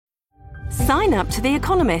Sign up to The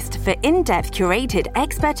Economist for in-depth curated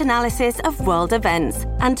expert analysis of world events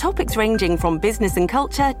and topics ranging from business and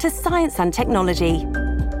culture to science and technology.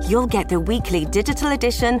 You'll get the weekly digital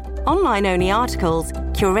edition, online-only articles,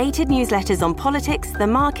 curated newsletters on politics, the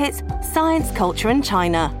markets, science, culture and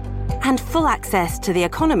China, and full access to The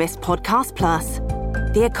Economist Podcast Plus.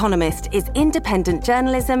 The Economist is independent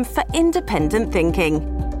journalism for independent thinking.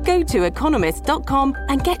 Go to economist.com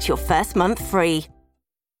and get your first month free.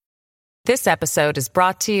 This episode is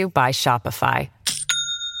brought to you by Shopify.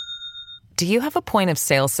 Do you have a point of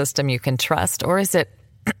sale system you can trust, or is it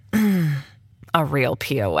a real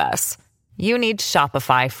POS? You need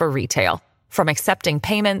Shopify for retail. From accepting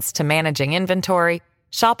payments to managing inventory,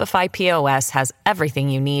 Shopify POS has everything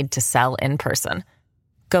you need to sell in person.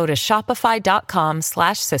 Go to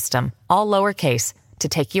shopify.com/system, all lowercase, to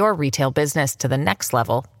take your retail business to the next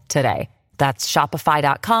level today. That's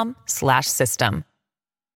shopify.com/system.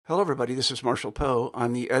 Hello, everybody. This is Marshall Poe.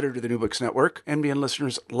 I'm the editor of the New Books Network. NBN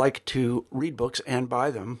listeners like to read books and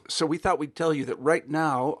buy them. So we thought we'd tell you that right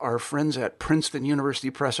now, our friends at Princeton University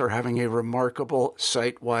Press are having a remarkable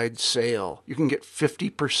site-wide sale. You can get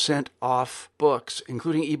 50% off books,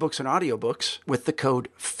 including ebooks and audiobooks, with the code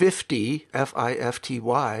 50,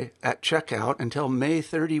 F-I-F-T-Y, at checkout until May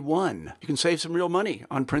 31. You can save some real money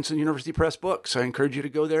on Princeton University Press books. I encourage you to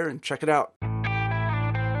go there and check it out.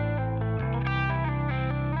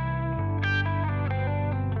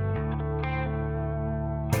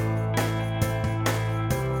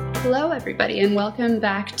 Hello, everybody, and welcome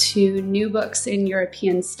back to New Books in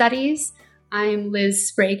European Studies. I'm Liz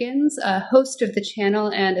Spraggins, a host of the channel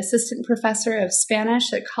and assistant professor of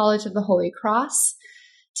Spanish at College of the Holy Cross.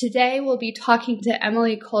 Today, we'll be talking to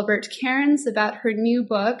Emily Colbert-Cairns about her new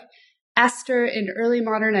book, Esther in Early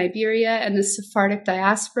Modern Iberia and the Sephardic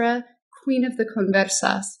Diaspora, Queen of the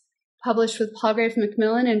Conversas, published with Palgrave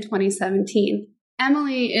Macmillan in 2017.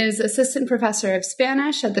 Emily is assistant professor of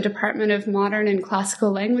Spanish at the Department of Modern and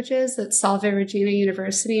Classical Languages at Salve Regina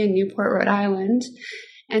University in Newport, Rhode Island,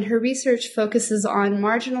 and her research focuses on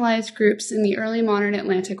marginalized groups in the early modern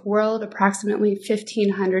Atlantic world, approximately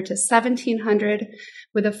 1500 to 1700,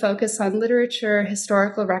 with a focus on literature,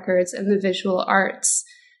 historical records, and the visual arts.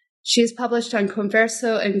 She is published on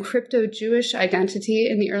Converso and crypto-Jewish identity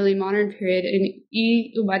in the early modern period in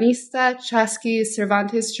I Humanista, Chasqui,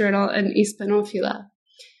 Cervantes Journal, and Hispanófila.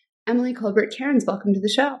 Emily Colbert-Cairns, welcome to the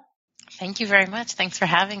show. Thank you very much. Thanks for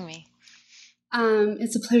having me.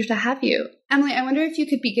 It's a pleasure to have you. Emily, I wonder if you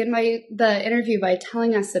could begin the interview by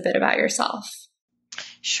telling us a bit about yourself.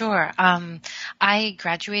 Sure. I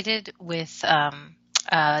graduated with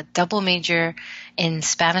a double major in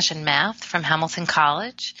Spanish and math from Hamilton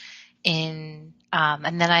College, and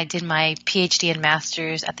then I did my PhD and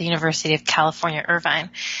master's at the University of California, Irvine.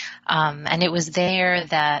 And it was there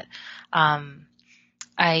that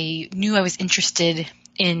I knew I was interested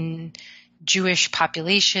in Jewish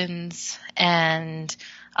populations and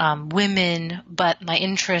women, but my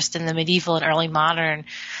interest in the medieval and early modern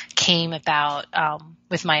came about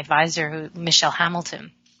with my advisor, Michelle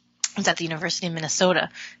Hamilton. I was at the University of Minnesota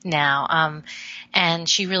now, and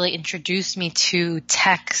she really introduced me to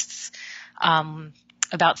texts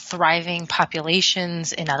about thriving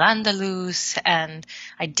populations in Al-Andalus and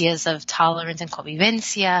ideas of tolerance and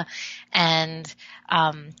convivencia. And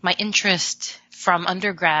my interest from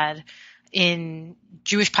undergrad in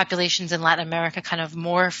Jewish populations in Latin America kind of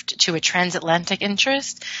morphed to a transatlantic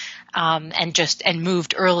interest, and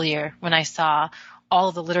moved earlier when I saw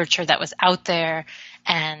all the literature that was out there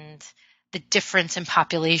and the difference in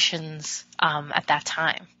populations at that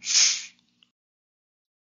time.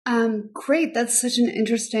 Great. That's such an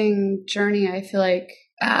interesting journey. I feel like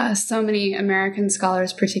so many American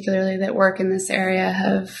scholars, particularly that work in this area,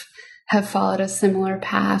 have followed a similar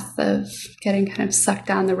path of getting kind of sucked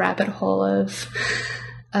down the rabbit hole of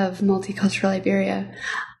multicultural Iberia.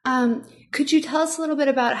 Could you tell us a little bit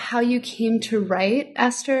about how you came to write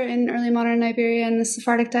Esther in Early Modern Iberia and the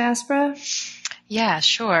Sephardic Diaspora? Yeah,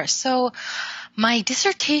 sure. So my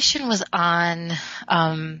dissertation was on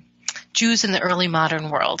Jews in the early modern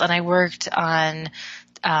world, and I worked on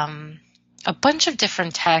a bunch of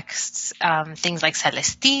different texts, things like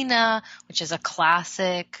Celestina, which is a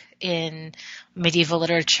classic in medieval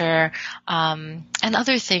literature, and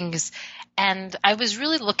other things. And I was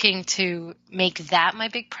really looking to make that my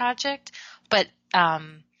big project, but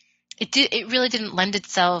it really didn't lend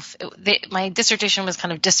itself. My dissertation was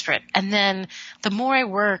kind of disparate. And then the more I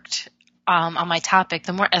worked on my topic,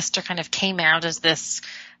 the more Esther kind of came out as this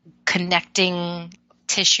connecting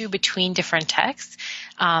tissue between different texts.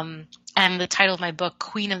 And the title of my book,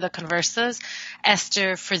 Queen of the Conversas,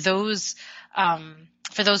 Esther, for those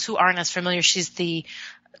for those who aren't as familiar, she's the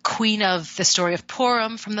queen of the story of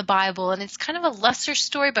Purim from the Bible, and it's kind of a lesser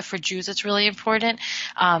story, but for Jews it's really important.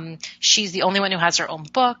 She's the only one who has her own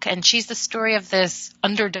book, and she's the story of this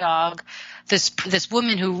underdog, this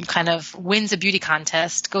woman who kind of wins a beauty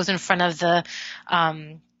contest, goes in front of the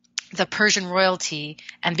Persian royalty,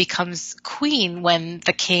 and becomes queen when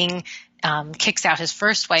the king kicks out his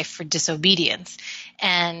first wife for disobedience.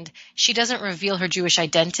 And she doesn't reveal her Jewish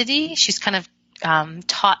identity. She's kind of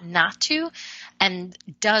taught not to, and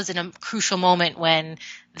does in a crucial moment when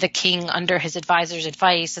the king, under his advisor's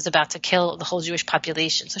advice, is about to kill the whole Jewish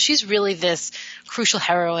population. So she's really this crucial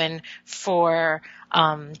heroine for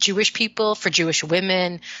Jewish people, for Jewish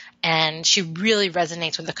women, and she really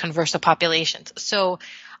resonates with the converso populations. So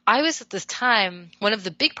I was at this time, one of the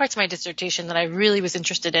big parts of my dissertation that I really was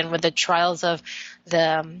interested in were the trials of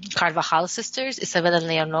the Carvajal sisters, Isabel and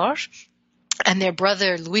Leonor. And their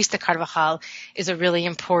brother, Luis de Carvajal, is a really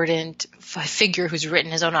important figure who's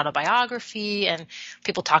written his own autobiography, and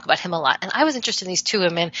people talk about him a lot. And I was interested in these two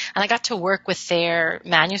women, and I got to work with their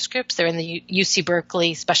manuscripts. They're in the UC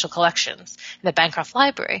Berkeley Special Collections in the Bancroft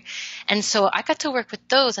Library. And so I got to work with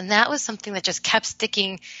those, and that was something that just kept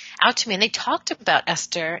sticking out to me. And they talked about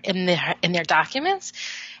Esther in their documents.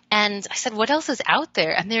 And I said, what else is out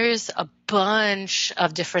there? And there's a bunch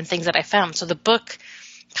of different things that I found. So the book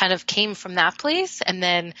kind of came from that place, and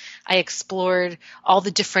then I explored all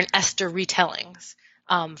the different Esther retellings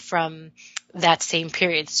from that same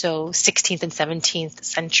period, so 16th and 17th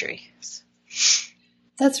centuries.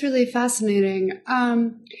 That's really fascinating.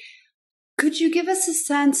 Could you give us a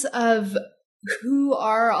sense of who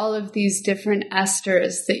are all of these different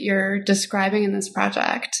Esthers that you're describing in this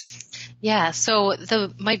project? Yeah, so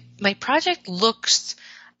my project looks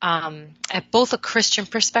at both a Christian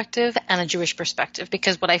perspective and a Jewish perspective,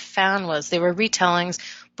 because what I found was they were retellings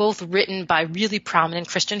both written by really prominent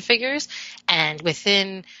Christian figures and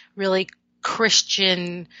within really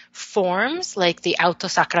Christian forms, like the Auto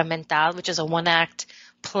Sacramental, which is a one-act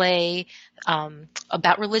play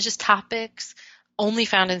about religious topics, only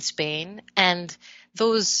found in Spain. And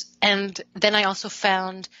then I also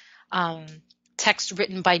found texts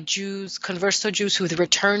written by Jews, converso Jews who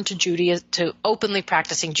returned to Judaism, to openly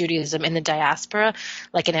practicing Judaism in the diaspora,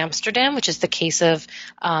 like in Amsterdam, which is the case of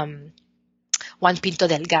Juan Pinto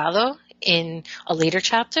Delgado in a later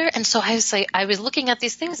chapter. And so I was looking at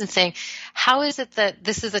these things and saying, how is it that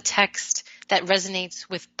this is a text that resonates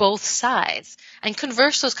with both sides? And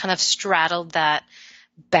conversos kind of straddled that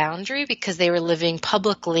boundary because they were living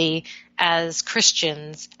publicly as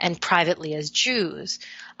Christians and privately as Jews.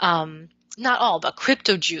 Not all, but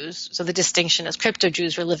crypto-Jews. So the distinction is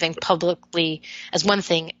crypto-Jews were living publicly as one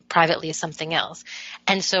thing, privately as something else.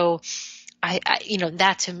 And so I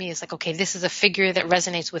that to me is like, okay, this is a figure that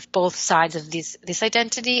resonates with both sides of this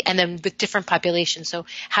identity, and then with different populations. So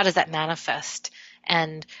how does that manifest?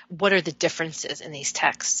 And what are the differences in these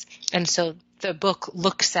texts? And so the book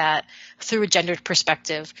looks at, through a gendered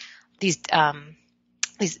perspective, these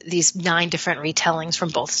 9 different retellings from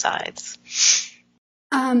both sides.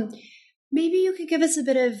 Maybe you could give us a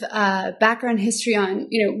bit of background history on,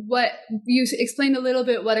 what you explained a little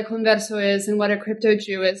bit what a converso is and what a crypto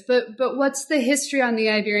Jew is, but what's the history on the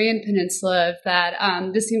Iberian Peninsula of that?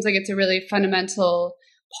 This seems like it's a really fundamental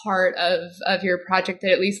part of your project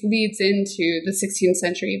that at least leads into the 16th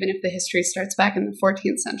century, even if the history starts back in the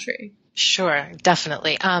 14th century. Sure,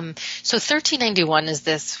 definitely. So 1391 is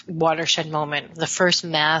this watershed moment, the first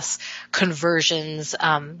mass conversions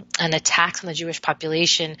and attacks on the Jewish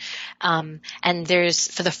population. And there's,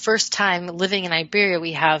 for the first time living in Iberia,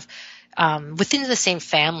 we have within the same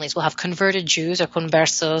families, we'll have converted Jews or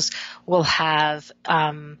conversos, we'll have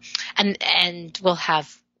and we'll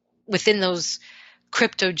have within those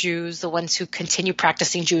crypto Jews, the ones who continue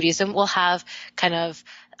practicing Judaism, we'll have kind of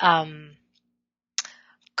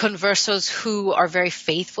conversos who are very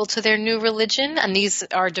faithful to their new religion, and these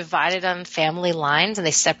are divided on family lines, and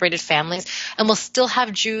they separated families, and we'll still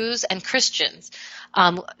have Jews and Christians.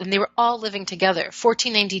 And they were all living together.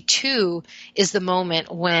 1492 is the moment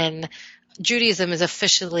when Judaism is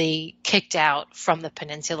officially kicked out from the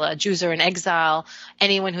peninsula. Jews are in exile.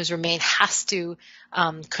 Anyone who's remained has to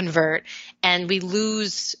convert, and we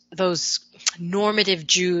lose those normative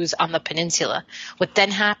Jews on the peninsula. What then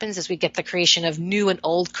happens is we get the creation of new and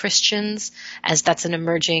old Christians, as that's an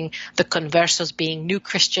emerging, the conversos being new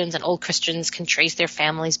Christians, and old Christians can trace their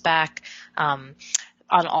families back on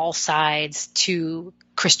all sides to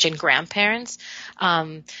Christian grandparents.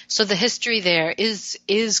 So the history there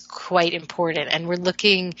is quite important, and we're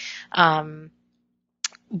looking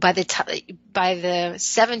by the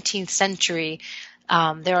 17th century,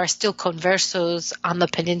 There are still conversos on the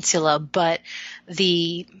peninsula, but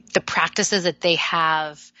the practices that they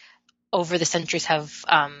have over the centuries have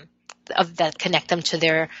that connect them to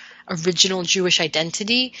their original Jewish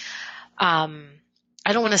identity.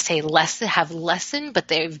 I don't want to say have lessened, but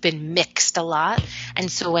they've been mixed a lot.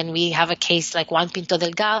 And so when we have a case like Juan Pinto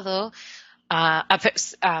Delgado,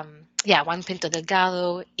 Juan Pinto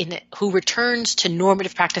Delgado, who returns to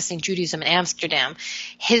normative practicing Judaism in Amsterdam,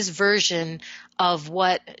 his version of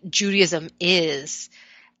what Judaism is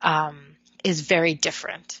very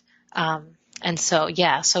different. And so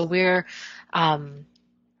we're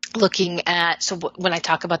looking at, when I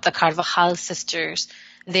talk about the Carvajal sisters,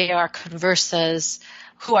 they are conversas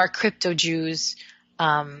who are crypto Jews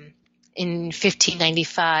in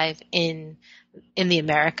 1595 in the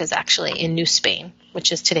Americas, actually, in New Spain,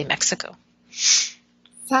 which is today Mexico.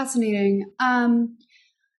 Fascinating.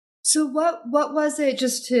 So what was it,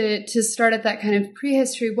 just to start at that kind of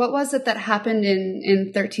prehistory, what was it that happened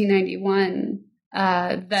in 1391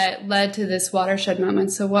 that led to this watershed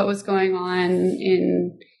moment? So what was going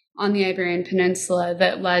on the Iberian Peninsula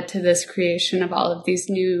that led to this creation of all of these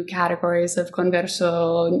new categories of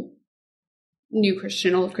converso, new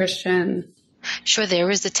Christian, old Christian? Sure, there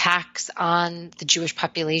was attacks on the Jewish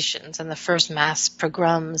populations, and the first mass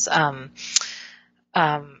pogroms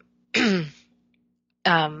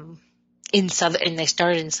they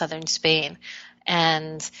started in southern Spain,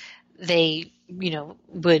 and they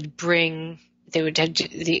would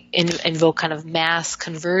invoke kind of mass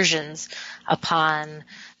conversions upon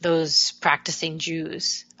those practicing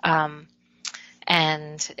Jews, and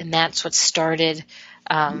that's what started.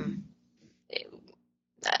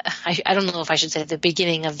 I don't know if I should say the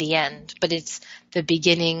beginning of the end, but it's the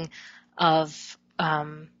beginning of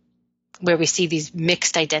where we see these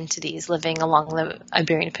mixed identities living along the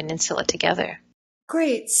Iberian Peninsula together.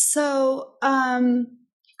 Great. So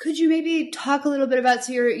could you maybe talk a little bit about,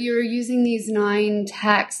 so you're using these 9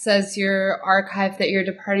 texts as your archive that you're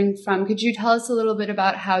departing from. Could you tell us a little bit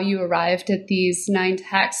about how you arrived at these 9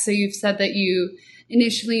 texts? So you've said that you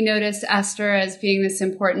initially noticed Esther as being this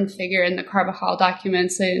important figure in the Carvajal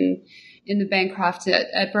documents in the Bancroft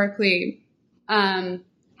at Berkeley.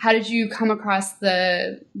 How did you come across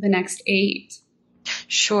the next 8?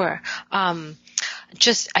 Sure. I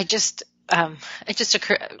just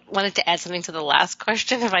wanted to add something to the last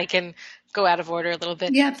question, if I can go out of order a little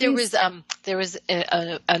bit. Yeah, please. There was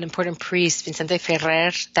an important priest, Vicente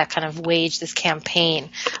Ferrer, that kind of waged this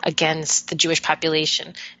campaign against the Jewish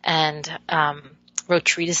population and wrote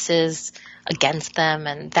treatises against them,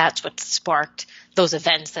 and that's what sparked those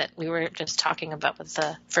events that we were just talking about with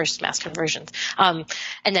the first mass conversions. And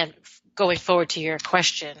then going forward to your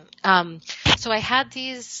question, so I had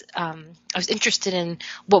these, I was interested in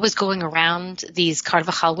what was going around these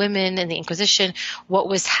Carvajal women and the Inquisition, what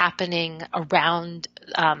was happening around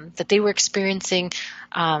that they were experiencing.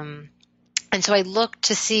 And so I looked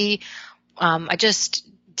to see, I just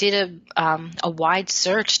did a wide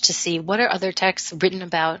search to see what are other texts written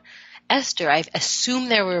about Esther. I assume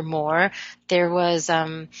there were more. There was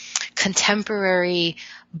contemporary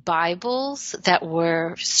Bibles that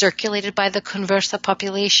were circulated by the Conversa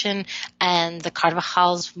population, and the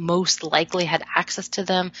Carvajals most likely had access to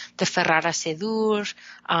them. The Ferrara Sedur,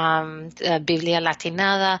 the Biblia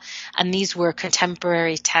Latinada, and these were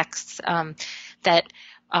contemporary texts that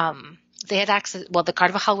they had access. Well, the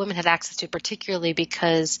Carvajal women had access to, particularly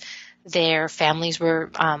because their families were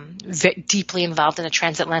deeply involved in a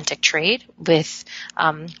transatlantic trade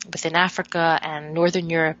within Africa and Northern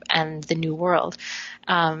Europe and the New World.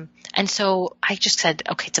 And so I just said,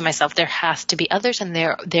 okay, to myself, there has to be others. And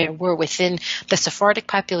there were within the Sephardic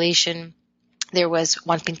population. There was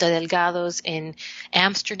Juan Pinto Delgado's in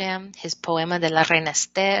Amsterdam, his Poema de la Reina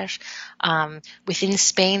Esther. Within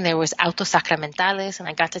Spain, there was Autos Sacramentales, and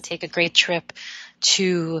I got to take a great trip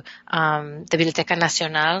to the Biblioteca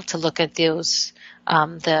Nacional to look at those,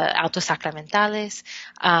 the Autos Sacramentales.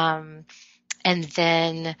 And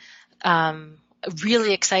then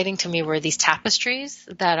really exciting to me were these tapestries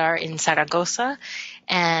that are in Zaragoza,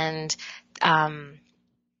 and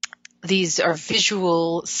these are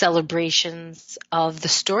visual celebrations of the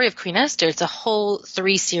story of Queen Esther. It's a whole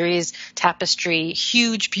 3-series tapestry,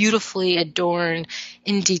 huge, beautifully adorned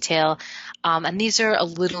in detail. And these are a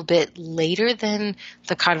little bit later than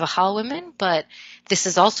the Carvajal women, but this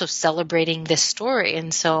is also celebrating this story.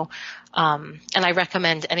 And so And I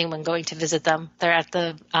recommend anyone going to visit them. They're at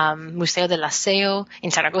the Museo del Aseo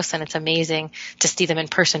in Zaragoza, and it's amazing to see them in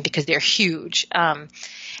person because they're huge. And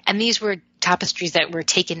these were tapestries that were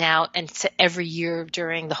taken out and every year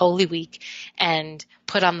during the Holy Week and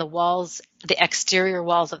put on the walls, the exterior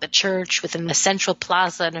walls of the church within the central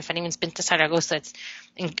plaza. And if anyone's been to Zaragoza,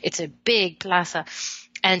 it's a big plaza.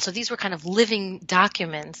 And so these were kind of living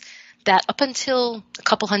documents that up until a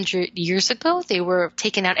couple hundred years ago, they were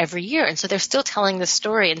taken out every year. And so they're still telling the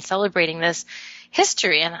story and celebrating this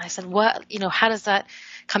history. And I said, how does that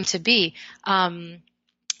come to be? And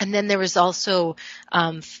then there was also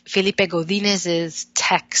Felipe Godinez's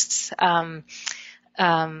texts,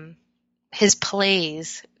 his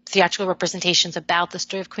plays, theatrical representations about the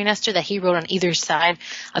story of Queen Esther that he wrote on either side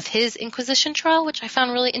of his Inquisition trial, which I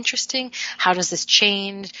found really interesting. How does this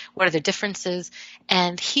change? What are the differences?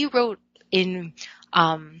 And he wrote he's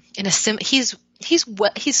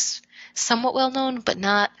somewhat well known, but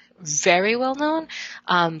not very well known.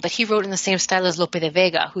 But he wrote in the same style as Lope de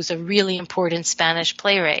Vega, who's a really important Spanish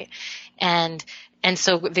playwright. And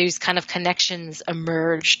so these kind of connections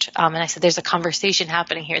emerged. And I said, there's a conversation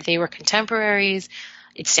happening here. They were contemporaries.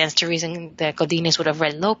 It stands to reason that Godinez would have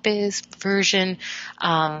read Lope's version.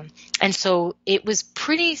 And so it was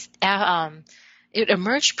it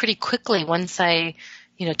emerged pretty quickly once I,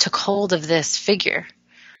 took hold of this figure.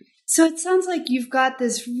 So it sounds like you've got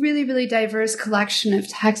this really, really diverse collection of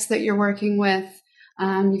texts that you're working with.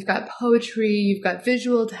 You've got poetry, you've got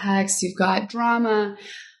visual text, you've got drama.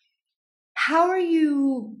 How are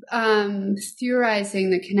you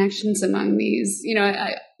theorizing the connections among these?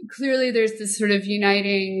 Clearly there's this sort of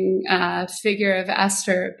uniting figure of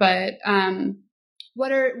Esther, but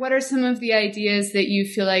what are some of the ideas that you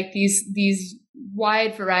feel like these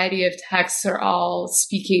wide variety of texts are all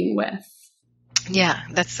speaking with? Yeah,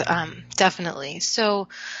 that's definitely. So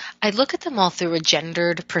I look at them all through a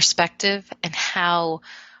gendered perspective and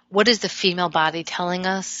what is the female body telling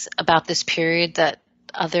us about this period that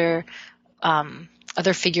other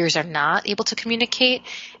figures are not able to communicate.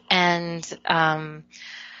 And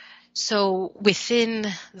so within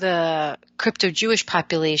the crypto-Jewish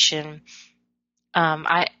population,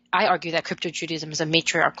 I argue that crypto-Judaism is a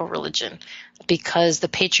matriarchal religion because the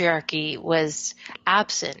patriarchy was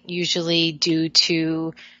absent, usually due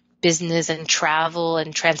to business and travel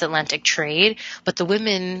and transatlantic trade. But the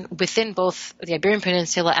women within both the Iberian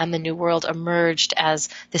Peninsula and the New World emerged as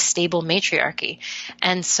the stable matriarchy.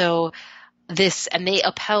 And so they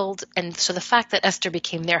upheld, and so the fact that Esther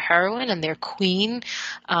became their heroine and their queen,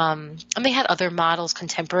 and they had other models,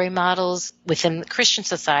 contemporary models within Christian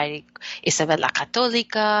society, Isabel la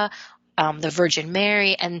Católica, the Virgin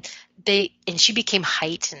Mary, and she became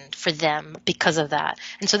heightened for them because of that.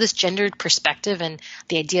 And so this gendered perspective and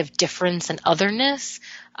the idea of difference and otherness,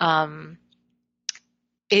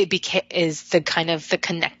 is the kind of the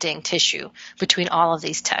connecting tissue between all of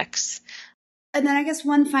these texts. And then I guess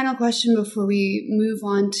one final question before we move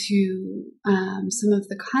on to some of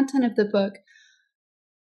the content of the book.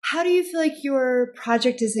 How do you feel like your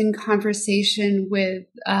project is in conversation with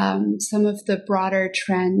some of the broader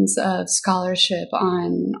trends of scholarship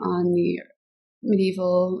on the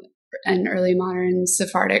medieval and early modern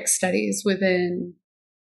Sephardic studies within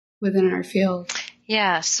our field?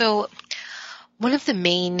 Yeah, so one of the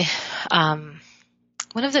main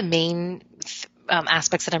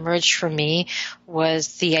aspects that emerged for me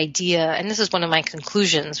was the idea, and this is one of my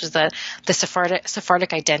conclusions, was that the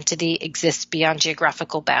Sephardic identity exists beyond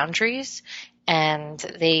geographical boundaries. And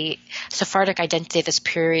the Sephardic identity of this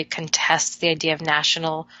period contests the idea of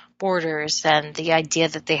national borders and the idea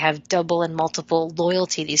that they have double and multiple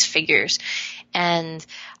loyalty, these figures. And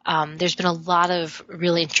there's been a lot of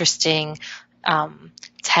really interesting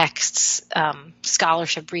texts,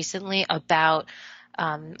 scholarship recently about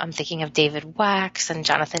I'm thinking of David Wax and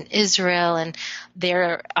Jonathan Israel and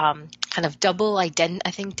their kind of double identity. I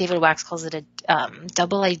think David Wax calls it a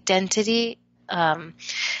double identity. And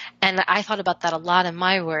I thought about that a lot in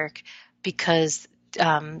my work because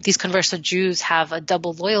these converso Jews have a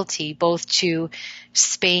double loyalty both to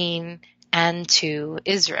Spain and to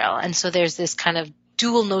Israel. And so there's this kind of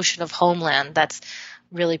dual notion of homeland that's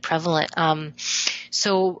really prevalent.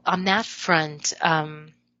 So on that front,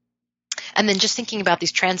 and then just thinking about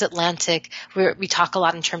these transatlantic, we talk a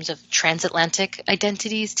lot in terms of transatlantic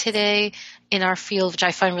identities today in our field, which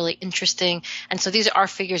I find really interesting. And so these are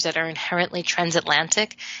figures that are inherently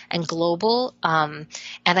transatlantic and global. And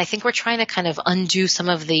I think we're trying to kind of undo some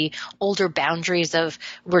of the older boundaries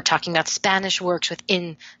we're talking about Spanish works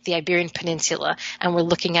within the Iberian Peninsula, and we're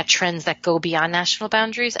looking at trends that go beyond national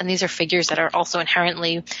boundaries. And these are figures that are also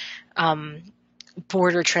inherently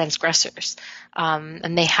border transgressors.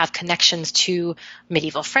 And they have connections to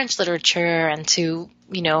medieval French literature and to,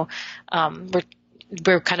 we're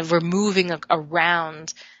moving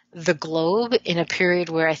around the globe in a period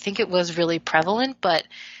where I think it was really prevalent, but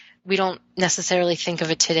we don't necessarily think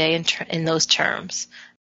of it today in those terms.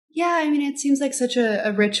 Yeah, I mean, it seems like such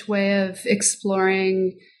a rich way of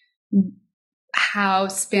exploring how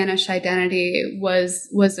Spanish identity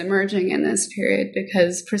was emerging in this period,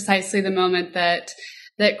 because precisely the moment that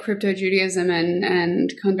crypto-Judaism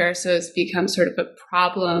and conversos become sort of a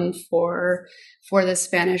problem for the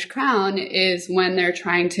Spanish crown is when they're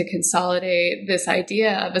trying to consolidate this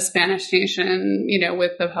idea of a Spanish nation,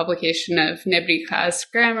 with the publication of Nebrija's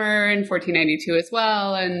grammar in 1492 as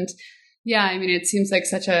well. And yeah, I mean, it seems like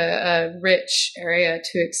such a rich area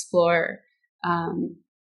to explore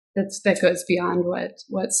that goes beyond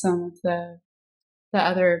what some of the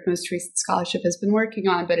other most recent scholarship has been working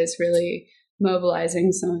on, but is really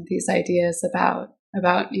mobilizing some of these ideas about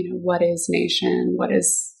what is nation, what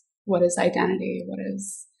is identity,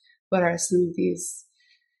 what are some of these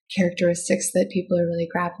characteristics that people are really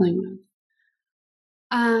grappling with.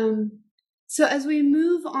 So as we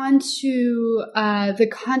move on to the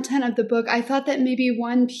content of the book, I thought that maybe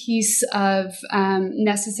one piece of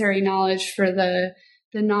necessary knowledge for the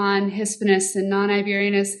non-Hispanists and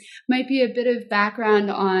non-Iberianists might be a bit of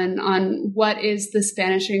background on what is the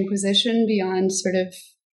Spanish Inquisition beyond sort of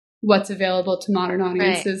what's available to modern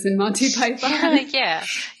audiences in Monty Python.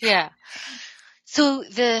 Yeah. So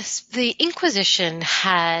the Inquisition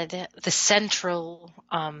had the central,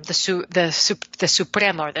 the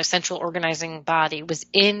Suprema, or the central organizing body, was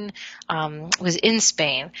in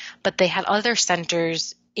Spain, but they had other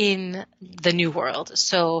centers in the New World.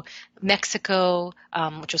 So Mexico,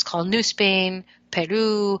 which was called New Spain,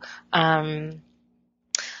 Peru,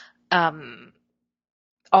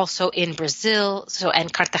 also in Brazil,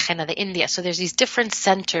 and Cartagena de India. So there's these different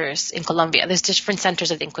centers in Colombia. There's different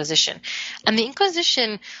centers of the Inquisition. And the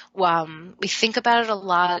Inquisition, we think about it a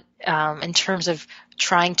lot in terms of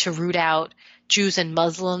trying to root out Jews and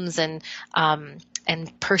Muslims and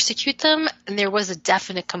persecute them. And there was a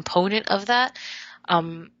definite component of that.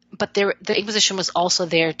 But the Inquisition was also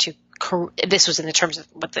there to this was in the terms of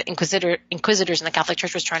what the inquisitors in the Catholic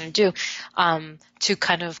Church was trying to do, to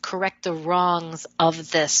kind of correct the wrongs of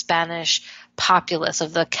the Spanish populace,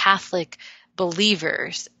 of the Catholic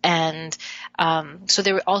believers. And so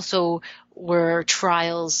there also were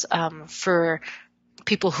trials for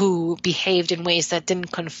people who behaved in ways that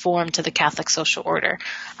didn't conform to the Catholic social order.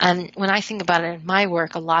 And when I think about it in my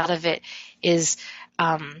work, a lot of it is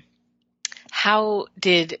how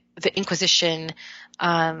did the Inquisition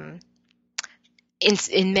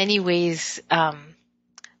in many ways,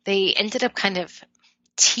 they ended up kind of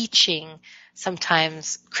teaching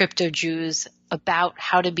sometimes crypto-Jews about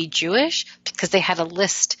how to be Jewish, because they had a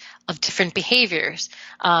list of different behaviors,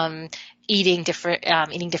 eating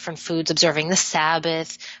different foods, observing the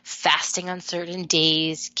Sabbath, fasting on certain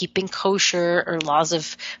days, keeping kosher, or laws of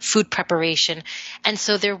food preparation. And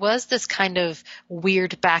so there was this kind of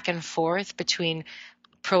weird back and forth between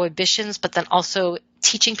prohibitions, but then also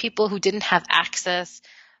teaching people who didn't have access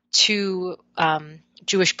to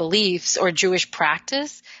Jewish beliefs or Jewish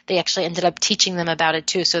practice. They actually ended up teaching them about it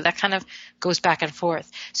too. So that kind of goes back and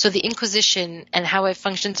forth. So the Inquisition and how it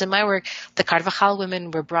functions in my work, the Carvajal women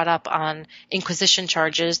were brought up on Inquisition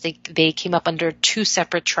charges. They came up under two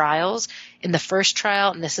separate trials. In the first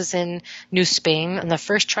trial, and this is in New Spain, in the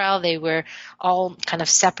first trial they were all kind of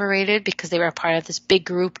separated because they were a part of this big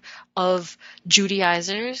group of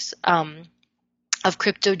Judaizers, of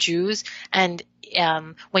crypto-Jews. And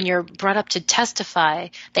when you're brought up to testify,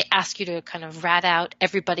 they ask you to kind of rat out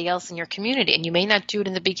everybody else in your community. And you may not do it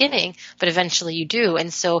in the beginning, but eventually you do.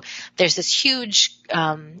 And so there's this huge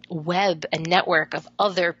web and network of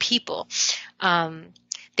other people.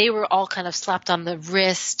 They were all kind of slapped on the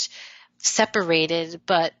wrist, separated,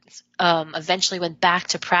 but eventually went back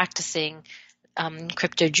to practicing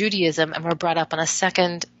crypto-Judaism and were brought up on a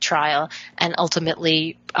second trial and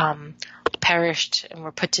ultimately perished and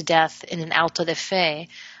were put to death in an auto de fe,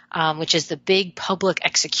 which is the big public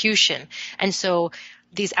execution. And so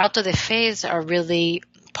these auto de fes are really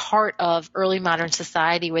part of early modern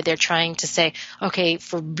society, where they're trying to say, okay,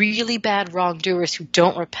 for really bad wrongdoers who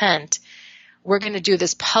don't repent, we're going to do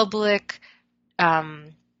this public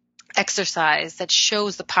exercise that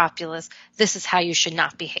shows the populace this is how you should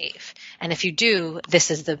not behave, and if you do, this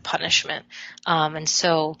is the punishment. And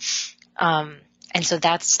so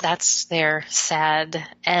that's their sad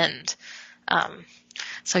end.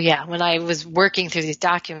 So yeah, when I was working through these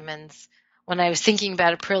documents, when I was thinking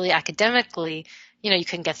about it purely academically, you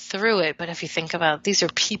can get through it. But if you think about, these are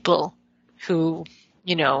people who,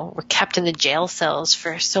 were kept in the jail cells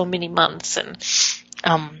for so many months, and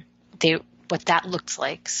what that looked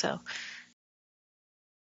like. So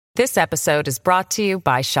This episode is brought to you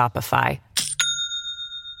by Shopify.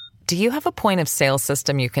 Do you have a point of sale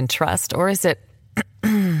system you can trust, or is it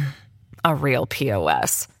a real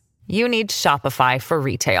POS? You need Shopify for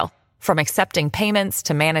retail. From accepting payments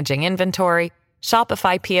to managing inventory,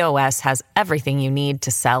 Shopify POS has everything you need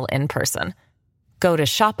to sell in person. Go to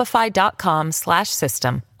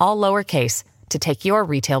shopify.com/system, all lowercase, to take your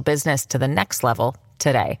retail business to the next level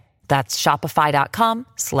today. That's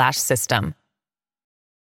shopify.com/system.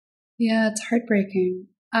 Yeah, it's heartbreaking.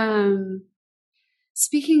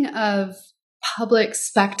 Speaking of public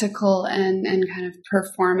spectacle and kind of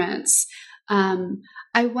performance,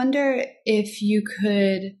 I wonder if you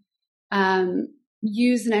could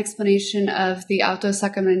use an explanation of the auto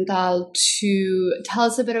sacramental to tell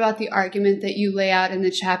us a bit about the argument that you lay out in the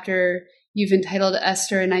chapter you've entitled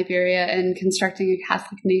Esther in Iberia and Constructing a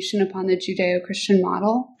Catholic Nation upon the Judeo-Christian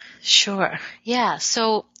Model. Sure. Yeah.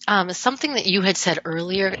 So something that you had said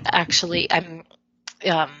earlier, actually, I'm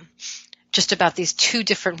just about these two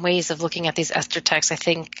different ways of looking at these Esther texts, I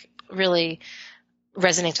think really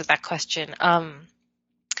resonates with that question.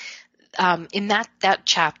 In that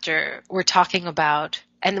chapter, we're talking about,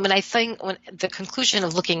 and when the conclusion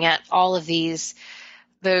of looking at all of these,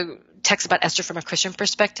 the text about Esther from a Christian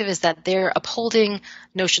perspective, is that they're upholding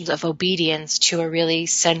notions of obedience to a really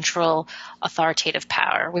central authoritative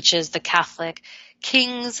power, which is the Catholic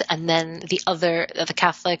kings, and then the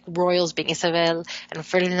Catholic royals being Isabel and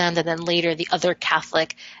Ferdinand, and then later the other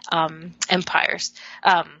Catholic emperors.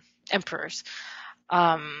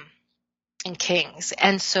 And kings.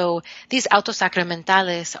 And so these autos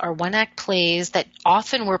sacramentales are one-act plays that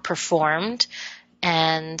often were performed,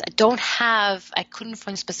 and I couldn't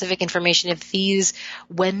find specific information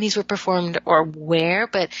when these were performed or where,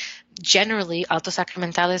 but generally autos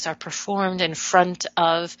sacramentales are performed in front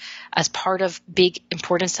of, as part of big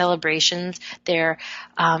important celebrations. They're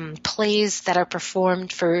plays that are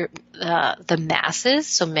performed for the masses,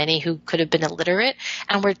 so many who could have been illiterate,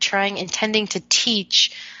 and we're intending to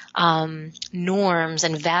teach norms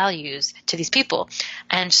and values to these people.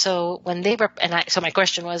 And so so my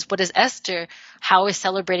question was, what is Esther? How is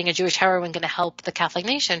celebrating a Jewish heroine going to help the Catholic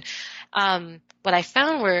nation? What I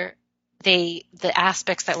found were the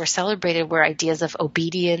aspects that were celebrated were ideas of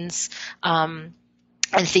obedience, and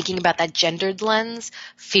thinking about that gendered lens,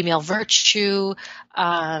 female virtue,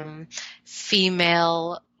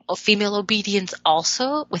 female obedience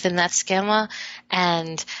also within that schema,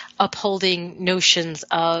 and upholding notions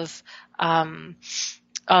of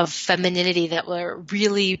femininity that were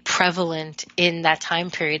really prevalent in that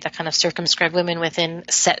time period, that kind of circumscribed women within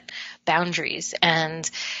set boundaries. And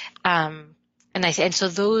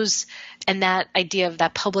that idea of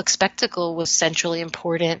that public spectacle was centrally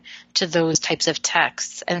important to those types of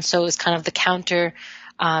texts. And so it was kind of the counter,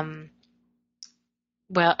 an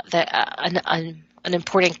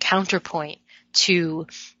important counterpoint to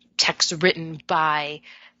texts written by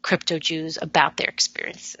crypto-Jews about their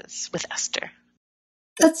experiences with Esther.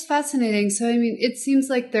 That's fascinating. So, I mean, it seems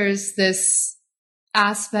like there's this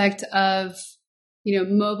aspect of,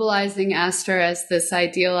 mobilizing Esther as this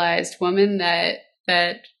idealized woman that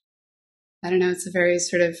I don't know, it's a very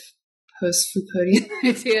sort of post-Foucauldian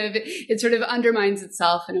idea of it. It sort of undermines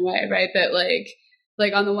itself in a way, right? That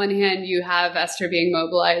like on the one hand, you have Esther being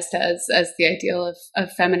mobilized as the ideal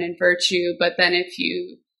of feminine virtue, but then if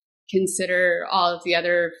you consider all of the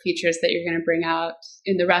other features that you're going to bring out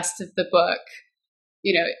in the rest of the book,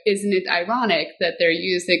 isn't it ironic that they're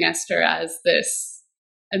using Esther as this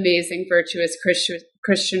amazing, virtuous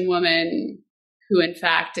Christian woman who, in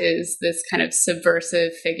fact, is this kind of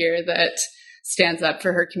subversive figure that stands up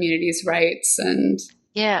for her community's rights? And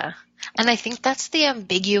yeah, and I think that's the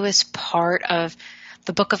ambiguous part of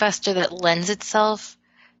the Book of Esther that lends itself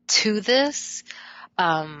to this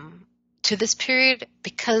period,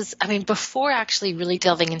 because, before actually really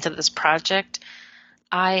delving into this project,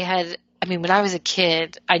 when I was a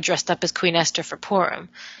kid, I dressed up as Queen Esther for Purim,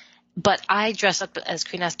 but I dressed up as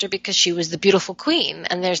Queen Esther because she was the beautiful queen,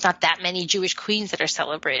 and there's not that many Jewish queens that are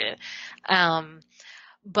celebrated. But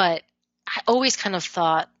I always kind of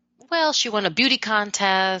thought, well, she won a beauty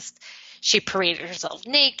contest. She paraded herself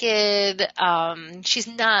naked. She's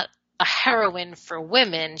not a heroine for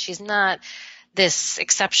women. She's not this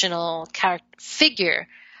exceptional figure.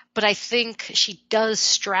 But I think she does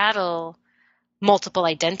straddle multiple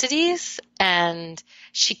identities, and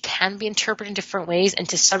she can be interpreted in different ways. And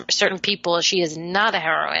to certain people, she is not a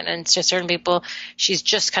heroine. And to certain people, she's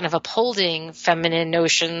just kind of upholding feminine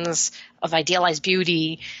notions of idealized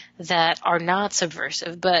beauty that are not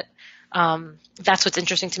subversive. But that's what's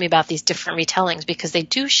interesting to me about these different retellings, because they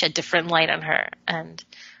do shed different light on her and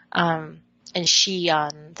she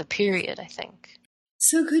on the period, I think.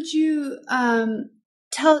 So could you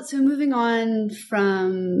so moving on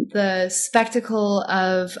from the spectacle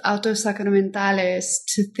of autos sacramentales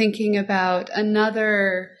to thinking about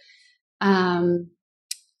another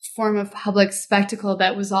form of public spectacle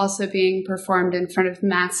that was also being performed in front of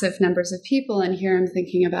massive numbers of people. And here I'm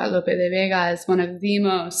thinking about Lope de Vega as one of the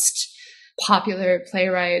most popular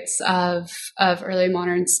playwrights of early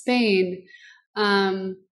modern Spain.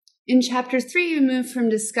 In chapter 3, you move from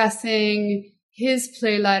discussing his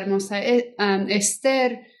play La Hermosa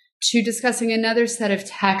Esther to discussing another set of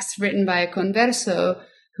texts written by a converso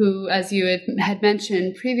who, as you had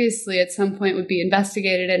mentioned previously, at some point would be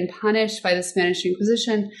investigated and punished by the Spanish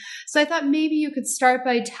Inquisition. So I thought maybe you could start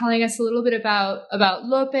by telling us a little bit about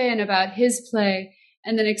Lope and about his play,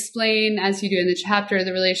 and then explain, as you do in the chapter,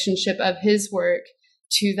 the relationship of his work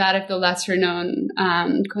to that of the lesser-known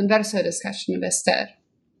converso discussion of Esther.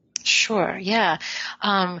 Sure, yeah.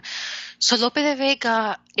 So Lope de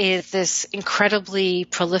Vega is this incredibly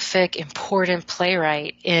prolific, important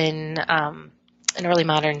playwright in early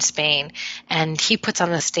modern Spain, and he puts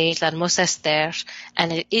on the stage La Hermosa Esther,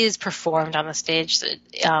 and it is performed on the stage. The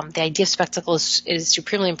idea of spectacle is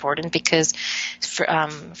supremely important because for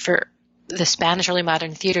the Spanish early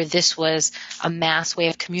modern theater, this was a mass way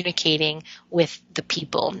of communicating with the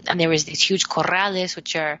people. And there was these huge corrales,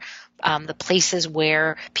 which are the places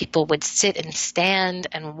where people would sit and stand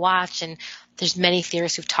and watch. And there's many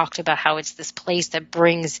theorists who've talked about how it's this place that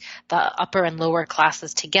brings the upper and lower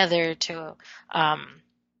classes together to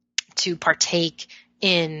partake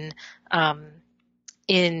in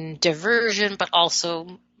diversion, but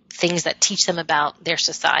also things that teach them about their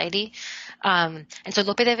society. And so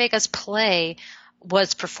Lope de Vega's play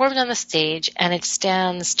was performed on the stage, and it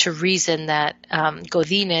stands to reason that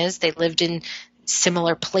Godines, they lived in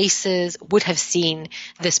similar places, would have seen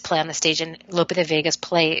this play on the stage. And Lope de Vega's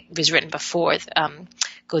play was written before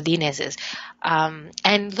Godines's.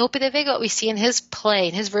 And Lope de Vega, what we see in his play,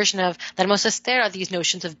 in his version of La Hermosa Esther, are these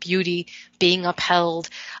notions of beauty being upheld.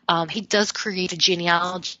 He does create a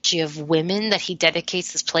genealogy of women that he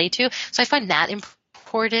dedicates this play to. So I find that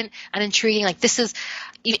important and intriguing. Like,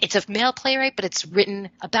 it's a male playwright, but it's written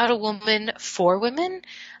about a woman for women.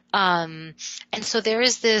 And so there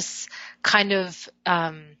is this kind of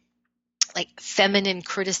like feminine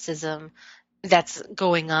criticism that's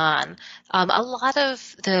going on. A lot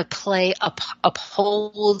of the play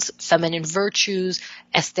upholds feminine virtues.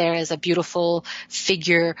 Esther is a beautiful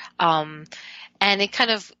figure, and it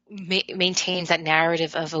kind of maintains that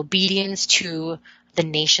narrative of obedience to the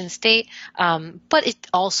nation state, but it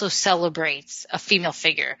also celebrates a female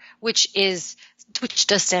figure, which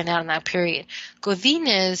does stand out in that period.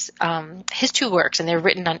 Godines, his two works, and they're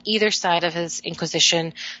written on either side of his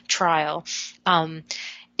Inquisition trial.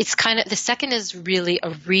 It's kind of, the second is really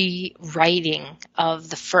a rewriting of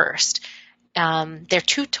the first. They're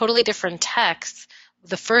two totally different texts.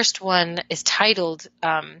 The first one is titled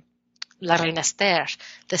La Reina Esther.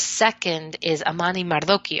 The second is Aman y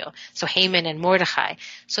Mardoqueo, so Haman and Mordecai.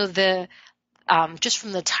 So just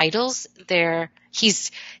from the titles,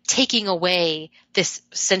 he's taking away this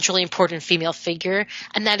centrally important female figure,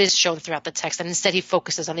 and that is shown throughout the text. And instead, he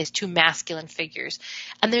focuses on these two masculine figures.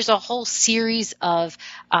 And there's a whole series of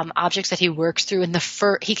objects that he works through. In the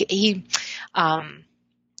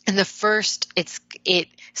first, it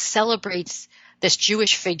celebrates this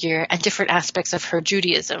Jewish figure and different aspects of her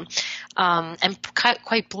Judaism, and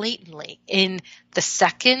quite blatantly. In the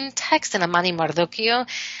second text, in Aman y Mardoqueo,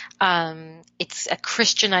 it's a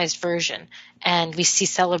Christianized version, and we see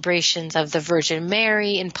celebrations of the Virgin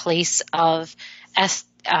Mary in place of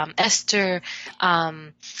Esther,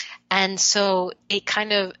 and so it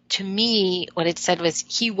kind of, to me, what it said was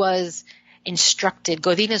he was instructed,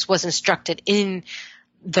 Godines was instructed in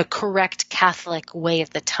the correct Catholic way at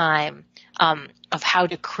the time, of how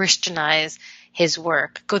to Christianize his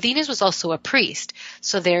work. Godines was also a priest,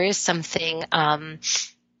 so there is something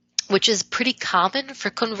which is pretty common for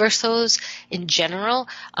conversos in general.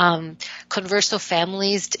 Converso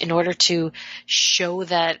families, in order to show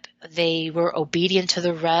that they were obedient to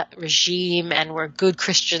the regime and were good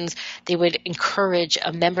Christians, they would encourage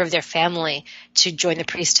a member of their family to join the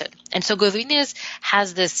priesthood. And so Godínez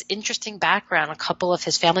has this interesting background. A couple of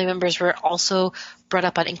his family members were also brought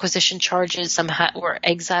up on Inquisition charges. Some were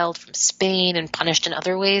exiled from Spain and punished in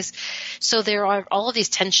other ways. So there are all of these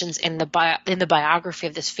tensions in the biography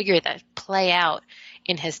of this figure that play out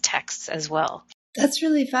in his texts as well. That's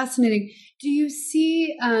really fascinating. Do you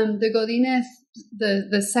see the Godínez,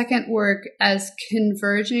 the second work, as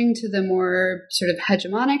converging to the more sort of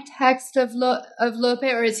hegemonic text of Lope,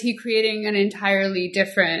 or is he creating an entirely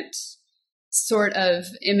different sort of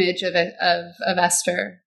image of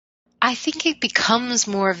Esther? I think it becomes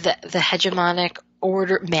more of the hegemonic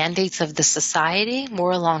order mandates of the society,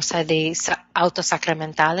 more alongside the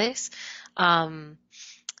autosacramentales.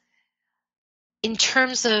 In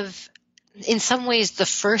terms of, in some ways, the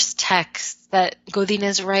first text that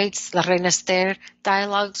Godínez writes, La Reina Esther,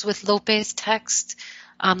 dialogues with Lope's text,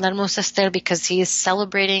 La Hermosa Esther, because he is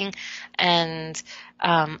celebrating and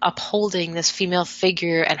upholding this female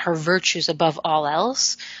figure and her virtues above all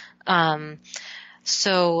else. But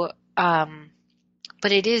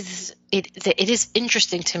it is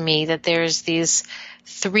interesting to me that there's these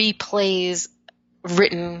three plays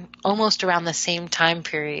written almost around the same time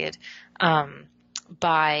period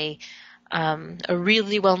by a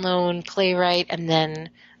really well-known playwright and then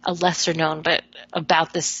a lesser-known, but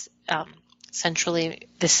about this centrally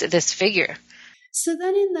this figure. So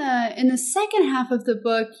then in the second half of the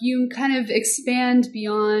book, you kind of expand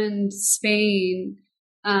beyond Spain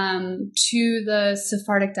to the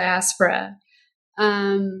Sephardic diaspora.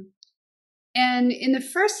 And in the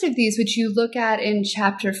first of these, which you look at in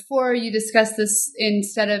chapter 4, you discuss this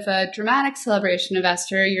instead of a dramatic celebration of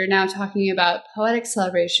Esther, you're now talking about poetic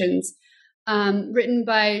celebrations written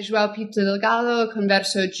by João Pinto Delgado, a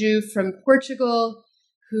converso Jew from Portugal,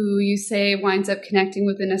 who you say winds up connecting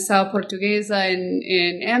with the Nação Portuguesa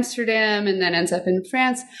in Amsterdam and then ends up in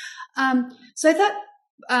France. So I thought,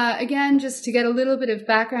 again, just to get a little bit of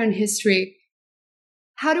background history,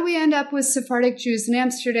 how do we end up with Sephardic Jews in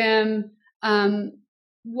Amsterdam?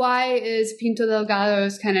 Why is Pinto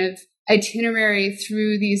Delgado's kind of itinerary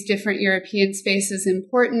through these different European spaces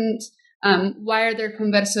important? Why are there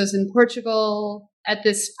conversos in Portugal at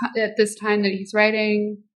this time that he's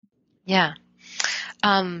writing? Yeah.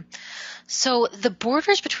 So the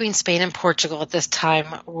borders between Spain and Portugal at this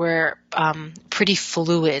time were pretty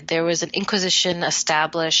fluid. There was an Inquisition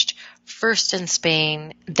established first in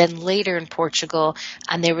Spain, then later in Portugal,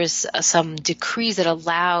 and there was some decrees that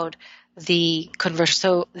allowed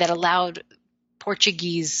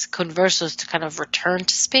Portuguese conversos to kind of return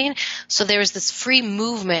to Spain. So there was this free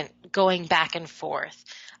movement going back and forth.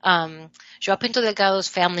 João Pinto Delgado's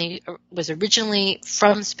family was originally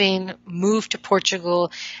from Spain, moved to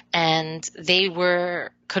Portugal, and they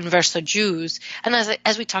were converso Jews. And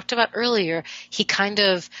as we talked about earlier, he kind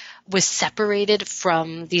of was separated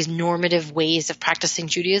from these normative ways of practicing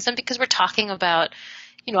Judaism because we're talking about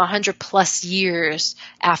 100 plus years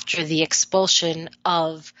after the expulsion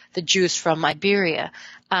of the Jews from Iberia.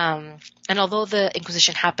 And although the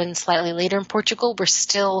Inquisition happened slightly later in Portugal, we're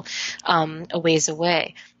still a ways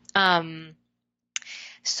away. Given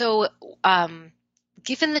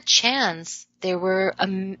the chance, there were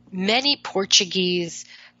many Portuguese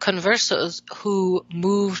conversos who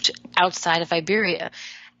moved outside of Iberia,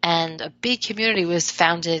 and a big community was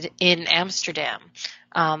founded in Amsterdam.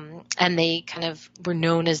 And they kind of were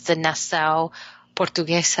known as the Nação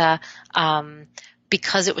Portuguesa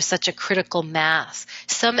because it was such a critical mass.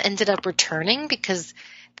 Some ended up returning because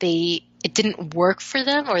it didn't work for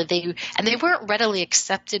them, and they weren't readily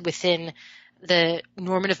accepted within the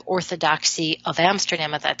normative orthodoxy of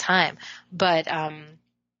Amsterdam at that time. But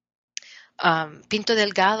Pinto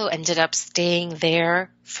Delgado ended up staying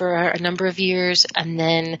there for a number of years and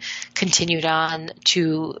then continued on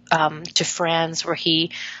to France, where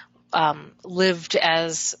he lived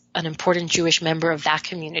as an important Jewish member of that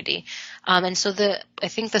community. And so I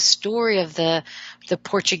think the story of the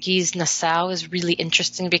Portuguese Nassau is really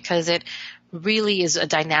interesting because it really is a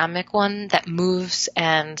dynamic one that moves,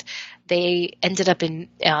 and they ended up in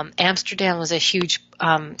Amsterdam was had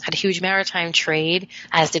a huge maritime trade,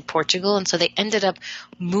 as did Portugal, and so they ended up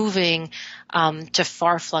moving to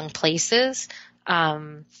far-flung places.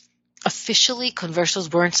 Officially,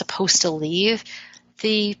 conversos weren't supposed to leave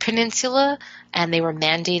the peninsula, and they were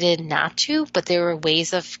mandated not to, but there were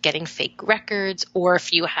ways of getting fake records, or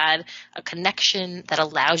if you had a connection that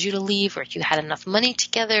allowed you to leave, or if you had enough money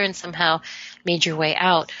together and somehow made your way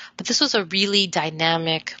out. But this was a really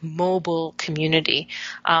dynamic, mobile community,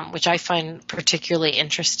 which I find particularly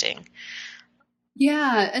interesting.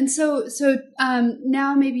 Yeah. And so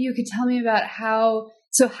now maybe you could tell me about how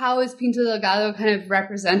is Pinto Delgado kind of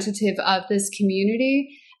representative of this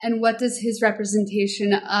community? And what does his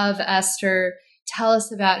representation of Esther tell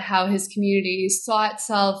us about how his community saw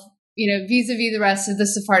itself, vis-a-vis the rest of the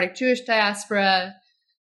Sephardic Jewish diaspora?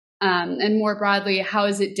 And more broadly, how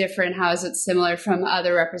is it different? How is it similar from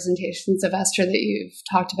other representations of Esther that you've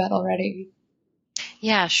talked about already?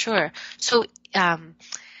 Yeah, sure. So, to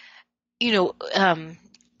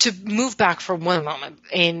move back for one moment,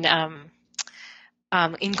 in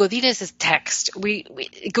Godinez's text,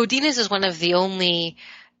 Godinez is one of the only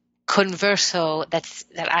converso that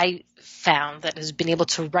I found that has been able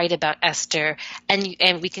to write about Esther,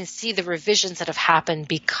 and we can see the revisions that have happened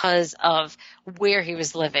because of where he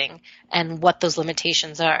was living and what those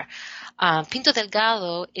limitations are. Pinto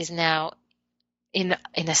Delgado is now, in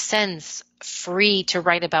a sense, free to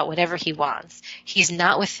write about whatever he wants. He's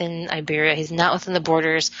not within Iberia. He's not within the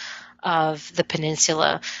borders of the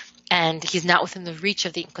peninsula, and he's not within the reach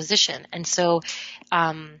of the Inquisition. And so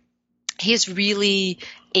he is really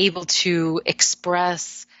able to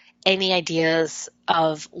express any ideas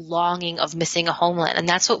of longing, of missing a homeland. And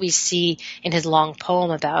that's what we see in his long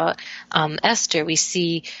poem about Esther. We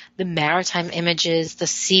see the maritime images, the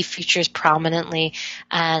sea features prominently,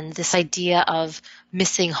 and this idea of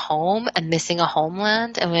missing home and missing a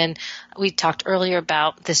homeland. And when we talked earlier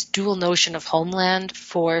about this dual notion of homeland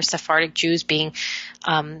for Sephardic Jews being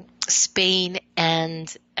Spain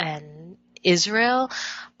and Israel,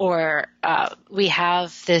 or we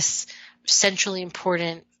have this centrally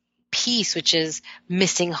important piece, which is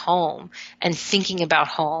missing home and thinking about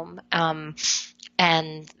home,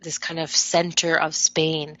 and this kind of center of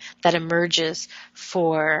Spain that emerges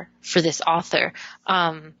for this author.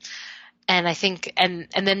 And I think, and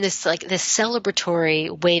then this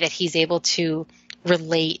celebratory way that he's able to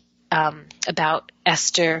relate about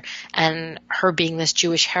Esther and her being this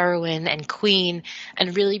Jewish heroine and queen,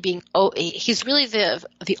 and really being, he's really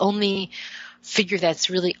the only figure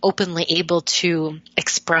that's really openly able to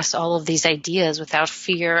express all of these ideas without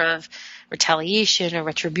fear of retaliation or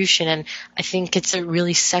retribution. And I think it's a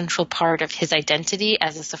really central part of his identity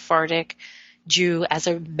as a Sephardic Jew, as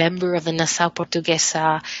a member of the Nação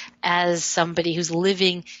Portuguesa, as somebody who's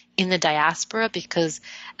living in the diaspora, because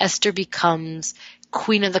Esther becomes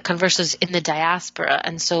queen of the conversos in the diaspora.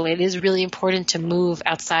 And so it is really important to move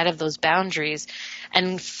outside of those boundaries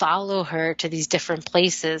and follow her to these different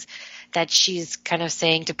places that she's kind of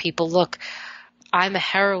saying to people, look, I'm a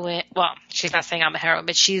heroine. Well, she's not saying I'm a heroine,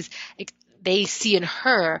 but they see in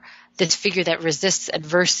her this figure that resists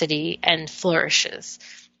adversity and flourishes.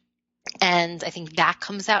 And I think that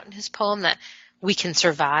comes out in his poem, that we can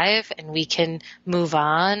survive and we can move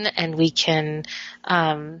on, and we can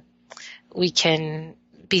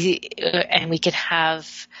be and we can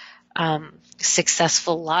have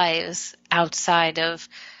successful lives outside of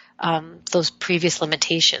those previous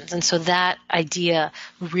limitations. And so that idea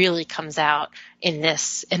really comes out in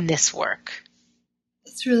this work.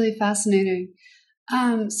 It's really fascinating.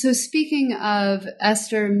 So speaking of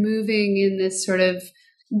Esther moving in this sort of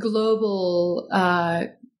global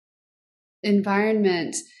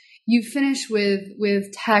environment, you finish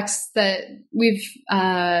with texts that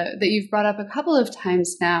you've brought up a couple of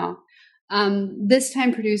times now. This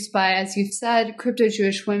time produced by, as you've said,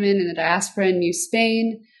 crypto-Jewish women in the diaspora in New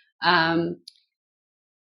Spain. How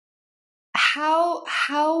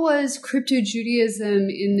was crypto-Judaism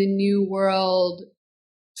in the New World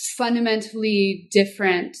fundamentally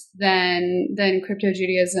different than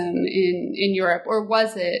crypto-Judaism in Europe, or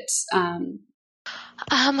was it?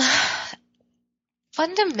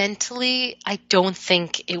 Fundamentally, I don't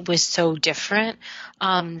think it was so different.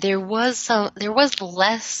 There was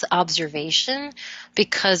less observation,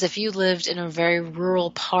 because if you lived in a very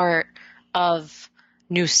rural part of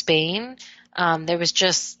New Spain, there was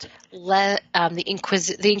just the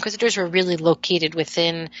inquisitors were really located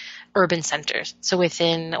within urban centers, so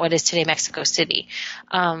within what is today Mexico City.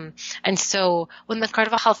 And so when the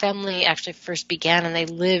Carvajal family actually first began and they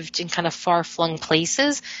lived in kind of far-flung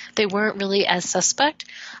places, they weren't really as suspect.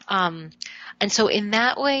 And so in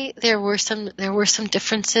that way, there were some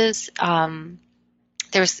differences.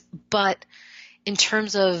 But in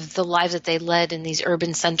terms of the lives that they led in these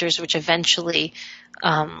urban centers, which eventually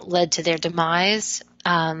led to their demise,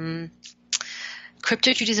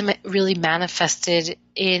 crypto-Judaism really manifested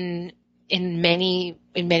in many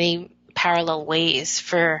parallel ways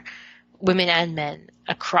for women and men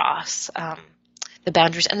across the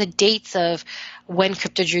boundaries. And the dates of when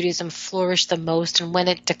crypto-Judaism flourished the most and when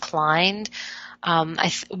it declined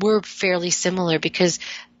were fairly similar, because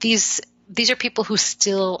these these are people who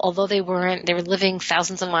still, although they were living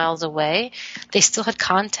thousands of miles away, they still had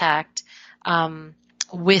contact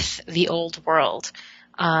with the old world.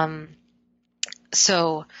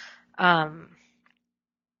 So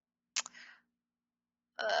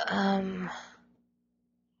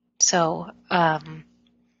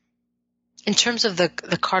in terms of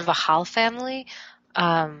the Carvajal family,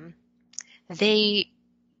 they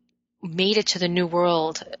made it to the New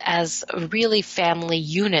World as a really family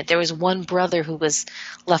unit. There was one brother who was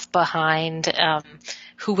left behind,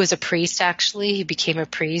 who was a priest actually. He became a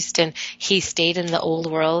priest and he stayed in the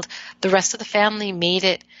Old World. The rest of the family made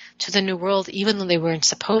it to the New World even though they weren't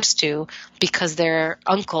supposed to, because their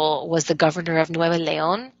uncle was the governor of Nuevo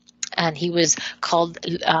León, and he was called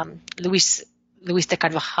Luis de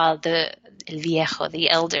Carvajal, El Viejo, the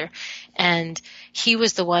elder. And he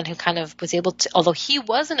was the one who kind of was able to, although he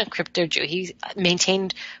wasn't a crypto Jew, he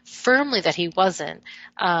maintained firmly that he wasn't,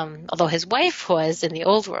 although his wife was in the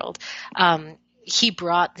Old World. He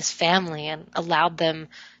brought this family and allowed them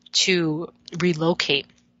to relocate.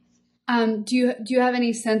 Do you have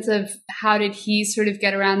any sense of how did he sort of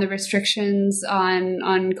get around the restrictions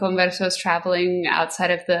on conversos traveling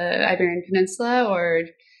outside of the Iberian Peninsula, or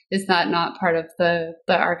is that not part of the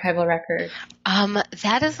archival record?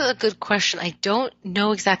 That is a good question. I don't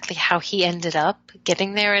know exactly how he ended up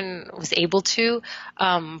getting there and was able to,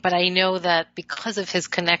 but I know that because of his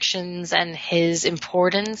connections and his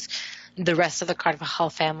importance, the rest of the Carvajal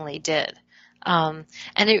family did.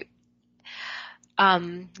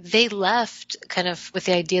 They left kind of with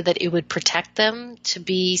the idea that it would protect them to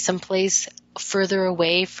be someplace further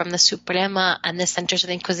away from the Suprema and the centers of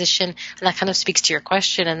the Inquisition, and that kind of speaks to your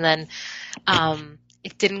question. And then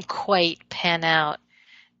it didn't quite pan out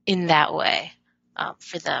in that way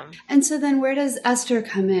for them. And so then, where does Esther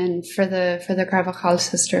come in for the Carvajal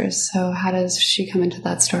sisters? So how does she come into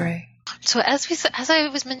that story? So as I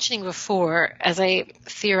was mentioning before, as I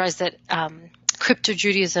theorized that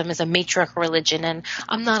Crypto-Judaism is a matriarchal religion, and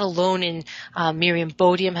I'm not alone in Miriam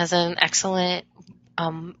Bodiam has an excellent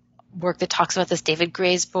work that talks about this, David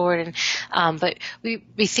Graysboard, and but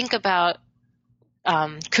we think about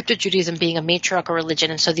Crypto-Judaism being a matriarchal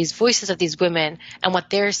religion, and so these voices of these women and what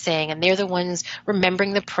they're saying, and they're the ones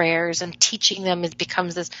remembering the prayers and teaching them. It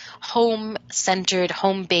becomes this home-centered,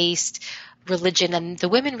 home-based religion, and the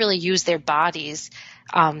women really use their bodies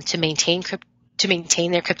to maintain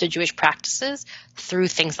their crypto-Jewish practices through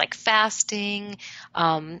things like fasting,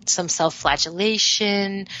 some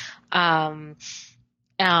self-flagellation,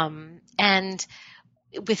 and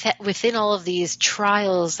within all of these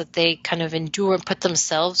trials that they kind of endure and put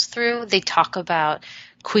themselves through, they talk about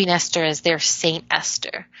Queen Esther as their Saint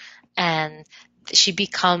Esther, and she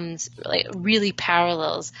becomes really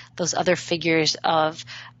parallels those other figures of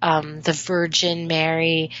the Virgin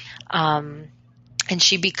Mary, and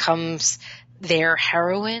she becomes their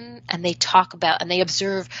heroine, and they talk about and they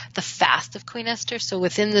observe the fast of Queen Esther. So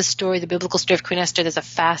within the story, the biblical story of Queen Esther, there's a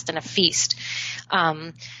fast and a feast.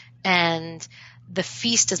 And the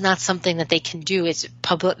feast is not something that they can do. It's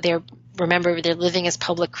public. Remember, they're living as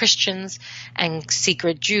public Christians and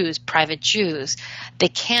secret Jews, private Jews. They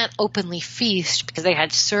can't openly feast because they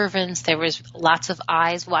had servants. There was lots of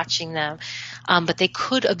eyes watching them, but they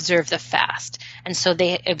could observe the fast. And so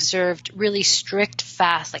they observed really strict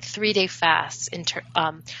fasts, like 3-day fasts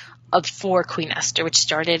for Queen Esther, which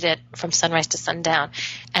started from sunrise to sundown.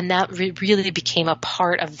 And that really became a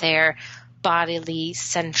part of their bodily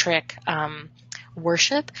centric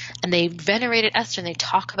worship, and they venerated Esther, and they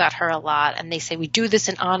talk about her a lot, and they say we do this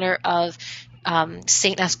in honor of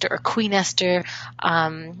Saint Esther or Queen Esther,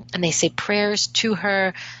 and they say prayers to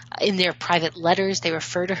her in their private letters. They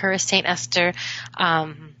refer to her as Saint Esther,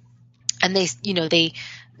 and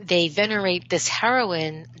they venerate this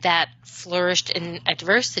heroine that flourished in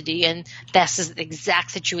adversity, and this is the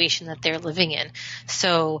exact situation that they're living in.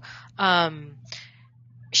 So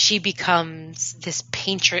she becomes this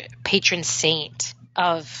patron saint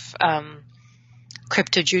of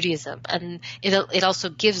Crypto-Judaism, and it also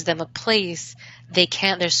gives them a place they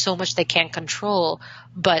can't. There's so much they can't control,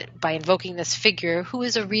 but by invoking this figure, who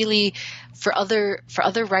is for other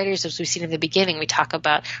writers, as we've seen in the beginning, we talk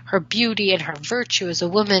about her beauty and her virtue as a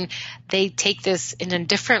woman. They take this in a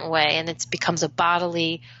different way, and it becomes a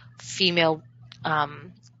bodily female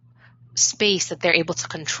space that they're able to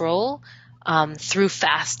control. Through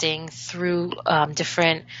fasting, through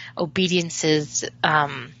different obediences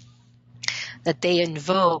that they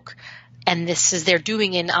invoke, and they're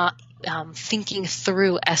doing in thinking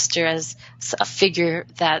through Esther as a figure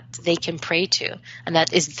that they can pray to, and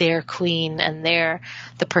that is their queen, and they're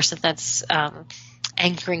the person that's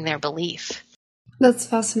anchoring their belief. That's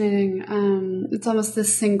fascinating. It's almost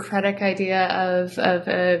this syncretic idea of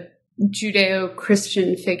a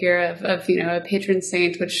Judeo-Christian figure of a patron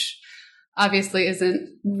saint, which obviously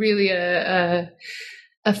isn't really a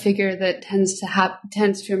figure that tends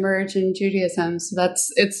to emerge in Judaism. So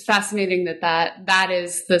it's fascinating that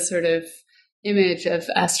is the sort of image of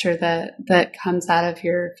Esther that comes out of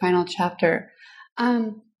your final chapter.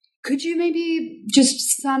 Could you maybe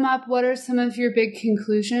just sum up what are some of your big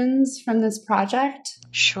conclusions from this project?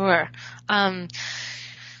 Sure.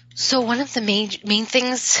 So one of the main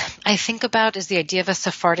things I think about is the idea of a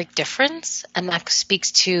Sephardic difference, and that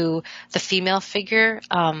speaks to the female figure,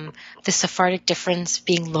 the Sephardic difference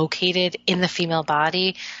being located in the female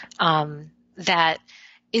body, that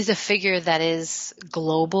is a figure that is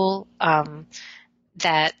global,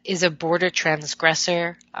 that is a border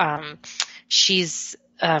transgressor. She's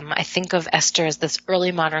I think of Esther as this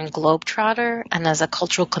early modern globetrotter and as a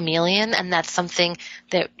cultural chameleon, and that's something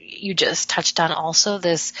that you just touched on also,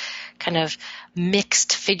 this kind of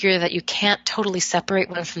mixed figure that you can't totally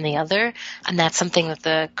separate one from the other, and that's something that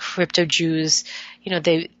the crypto-Jews,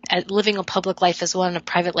 they living a public life as one and a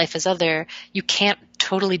private life as other, you can't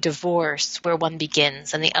totally divorce where one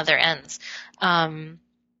begins and the other ends.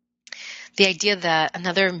 The idea that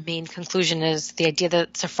another main conclusion is the idea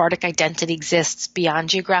that Sephardic identity exists beyond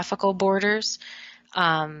geographical borders.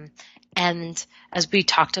 And as we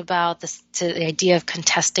talked about, the idea of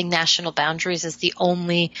contesting national boundaries is the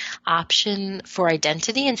only option for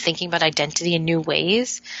identity and thinking about identity in new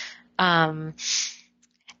ways. And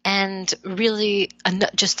really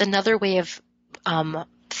just another way of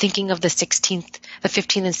thinking of the 16th, the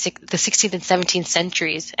 15th and the 16th and 17th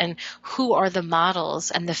centuries, and who are the models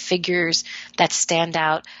and the figures that stand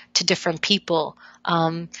out to different people.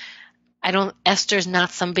 Esther's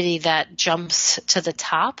not somebody that jumps to the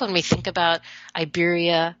top when we think about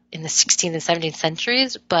Iberia in the 16th and 17th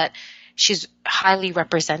centuries, but she's highly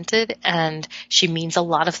represented and she means a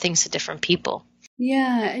lot of things to different people.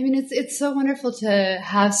 Yeah, I mean, it's so wonderful to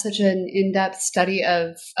have such an in-depth study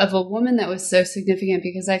of a woman that was so significant,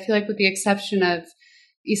 because I feel like with the exception of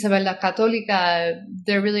Isabel la Católica,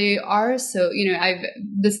 there really are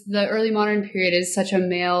the early modern period is such a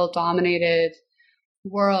male-dominated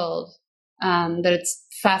world that it's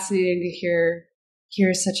fascinating to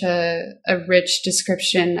hear such a rich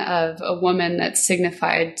description of a woman that's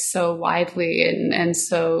signified so widely and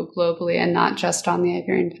so globally, and not just on the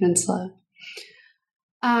Iberian Peninsula.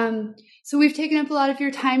 So we've taken up a lot of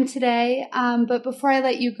your time today, but before I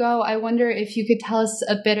let you go, I wonder if you could tell us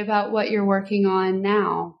a bit about what you're working on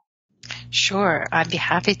now. Sure, I'd be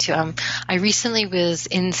happy to. I recently was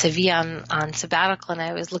in Sevilla on sabbatical, and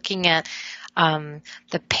I was looking at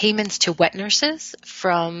the payments to wet nurses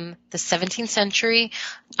from the 17th century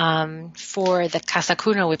for the Casa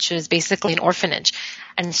Cuna, which is basically an orphanage.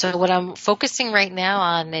 And so what I'm focusing right now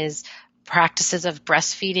on is practices of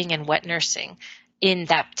breastfeeding and wet nursing in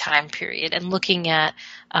that time period, and looking at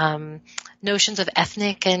notions of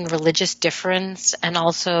ethnic and religious difference, and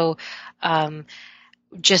also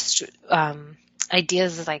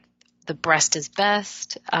ideas like the breast is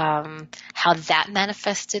best, how that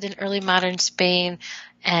manifested in early modern Spain,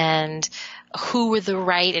 and who were the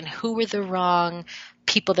right and who were the wrong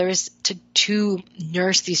people. There was to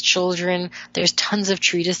nurse these children. There's tons of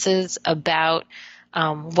treatises about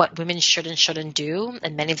what women should and shouldn't do,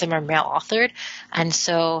 and many of them are male authored. And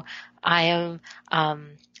so I am,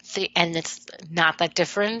 and it's not that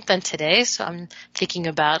different than today. So I'm thinking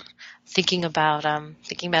about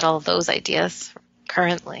all of those ideas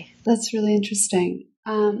currently. That's really interesting.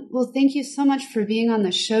 Well, thank you so much for being on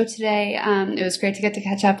the show today. It was great to get to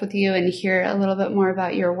catch up with you and hear a little bit more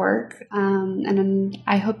about your work. And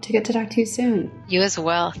I hope to get to talk to you soon. You as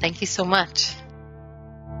well. Thank you so much.